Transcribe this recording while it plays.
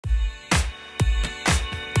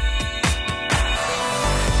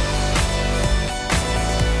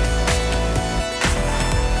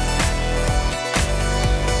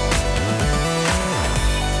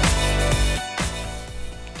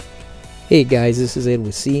Hey guys, this is Ed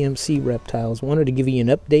with CMC Reptiles. Wanted to give you an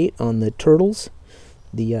update on the turtles,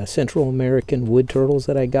 the Central American wood turtles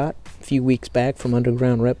that I got a few weeks back from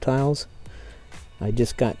Underground Reptiles. I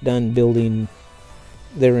just got done building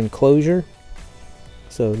their enclosure,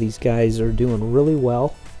 so these guys are doing really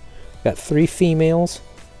well. Got 3 females.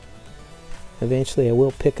 Eventually I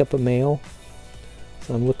will pick up a male,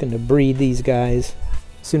 so I'm looking to breed these guys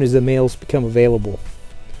as soon as the males become available.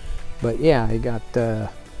 But yeah, I got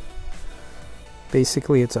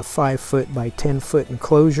basically it's a 5-foot by 10-foot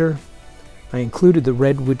enclosure. I included the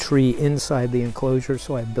redwood tree inside the enclosure,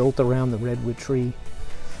 so I built around the redwood tree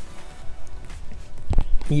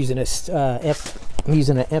using a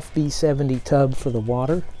FB70 tub for the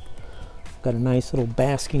water. Got a nice little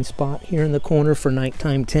basking spot here in the corner for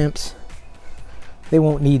nighttime temps. They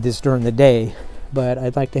won't need this during the day, but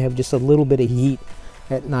I'd like to have just a little bit of heat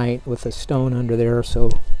at night with a stone under there, so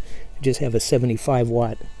I just have a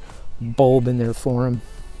 75-watt bulb in there for them.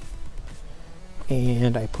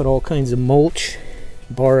 And I put all kinds of mulch,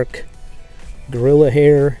 bark, gorilla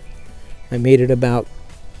hair. I made it about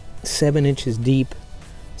 7 inches deep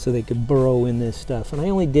so they could burrow in this stuff, and I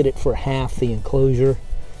only did it for half the enclosure.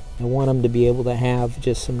 I want them to be able to have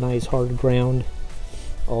just some nice hard ground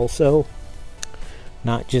also,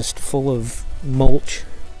 not just full of mulch.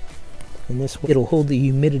 And this way it'll hold the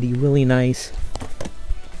humidity really nice.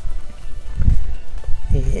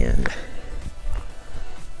 And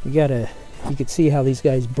you can see how these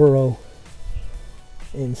guys burrow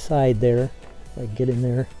inside there. If I get in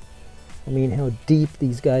there, I mean how deep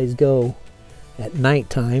these guys go at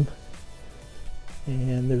nighttime.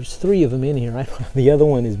 And there's 3 of them in here. The other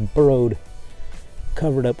one is burrowed,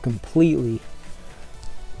 covered up completely.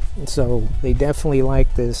 And so they definitely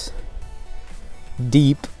like this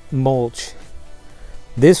deep mulch.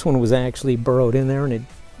 This one was actually burrowed in there, and it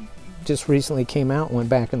just recently came out and went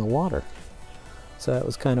back in the water. So that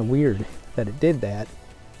was kind of weird that it did that.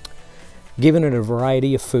 Giving it a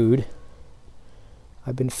variety of food.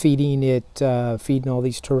 I've been feeding it, feeding all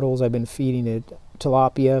these turtles, I've been feeding it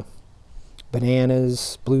tilapia,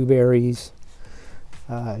 bananas, blueberries,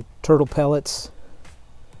 turtle pellets,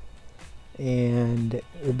 and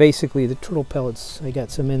basically the turtle pellets, I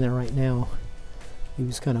got some in there right now. He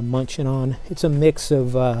was kind of munching on. It's a mix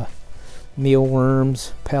of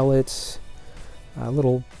mealworms, pellets,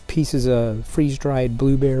 little pieces of freeze-dried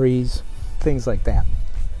blueberries, things like that.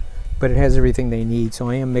 But it has everything they need, so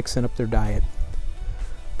I am mixing up their diet.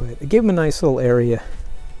 But I give them a nice little area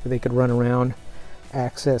where they could run around,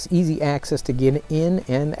 easy access to get in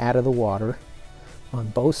and out of the water on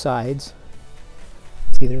both sides.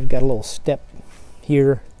 See, they've got a little step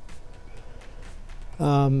here.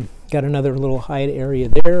 Got another little hide area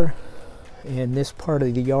there, and this part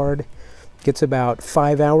of the yard gets about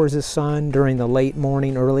 5 hours of sun during the late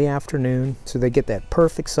morning, early afternoon, so they get that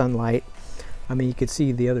perfect sunlight. I mean, you can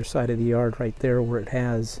see the other side of the yard right there where it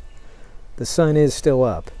has, the sun is still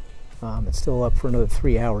up. It's still up for another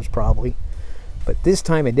 3 hours probably. But this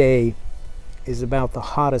time of day is about the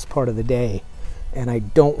hottest part of the day, and I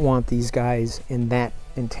don't want these guys in that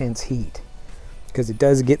intense heat, because it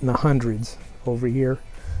does get in the hundreds over here.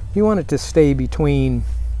 You want it to stay between,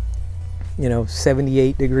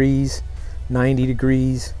 78 degrees, 90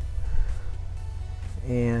 degrees,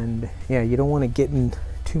 and yeah, you don't want to get in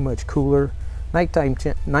too much cooler. Nighttime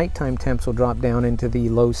temps will drop down into the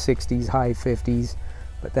low 60s, high 50s,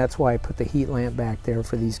 but that's why I put the heat lamp back there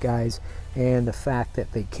for these guys, and the fact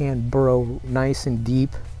that they can burrow nice and deep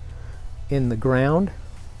in the ground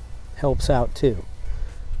helps out too.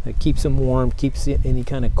 It keeps them warm, keeps any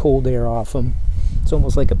kind of cold air off them. It's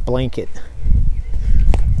almost like a blanket.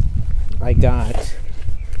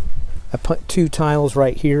 I put 2 tiles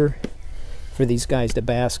right here for these guys to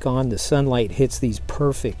bask on. The sunlight hits these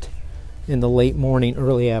perfect in the late morning,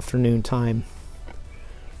 early afternoon time.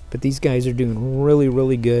 But these guys are doing really,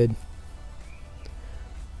 really good.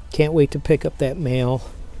 Can't wait to pick up that male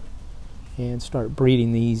and start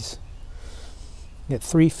breeding these. Got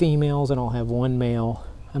 3 females and I'll have 1 male.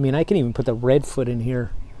 I mean, I can even put the redfoot in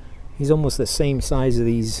here. He's almost the same size of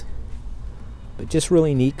these, but just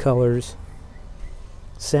really neat colors.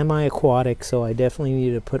 Semi-aquatic, so I definitely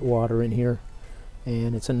need to put water in here.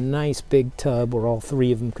 And it's a nice big tub where all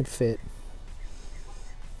 3 of them could fit.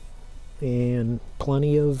 And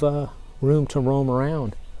plenty of room to roam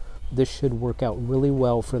around. This should work out really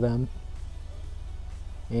well for them.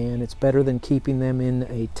 And it's better than keeping them in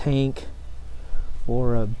a tank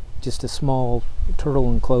or just a small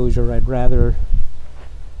turtle enclosure. I'd rather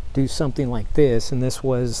do something like this, and this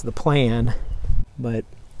was the plan. But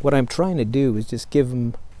what I'm trying to do is just give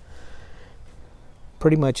them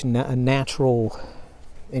pretty much a natural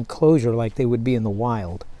enclosure like they would be in the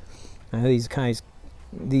wild. Now these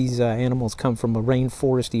animals come from a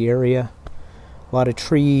rainforesty area, a lot of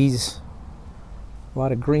trees, a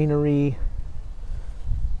lot of greenery,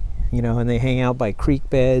 you know, and they hang out by creek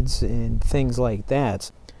beds and things like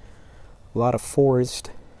that. A lot of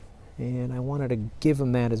forest, and I wanted to give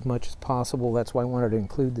them that as much as possible. That's why I wanted to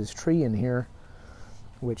include this tree in here,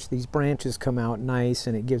 which these branches come out nice,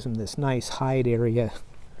 and it gives them this nice hide area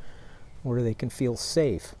where they can feel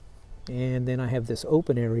safe. And then I have this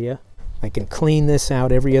open area. I can clean this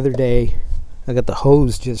out every other day. I got the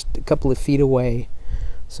hose just a couple of feet away,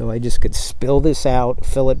 so I just could spill this out,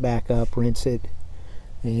 fill it back up, rinse it,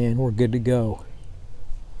 and we're good to go.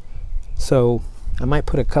 So I might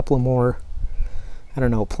put a couple of more, I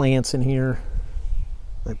don't know, plants in here.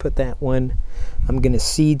 I put that one. I'm going to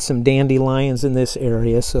seed some dandelions in this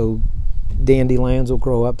area, so dandelions will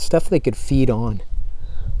grow up. Stuff they could feed on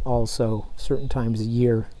also certain times a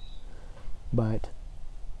year. But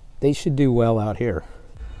they should do well out here.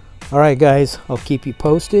 Alright guys, I'll keep you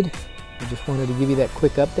posted. I just wanted to give you that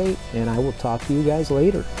quick update, and I will talk to you guys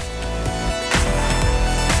later.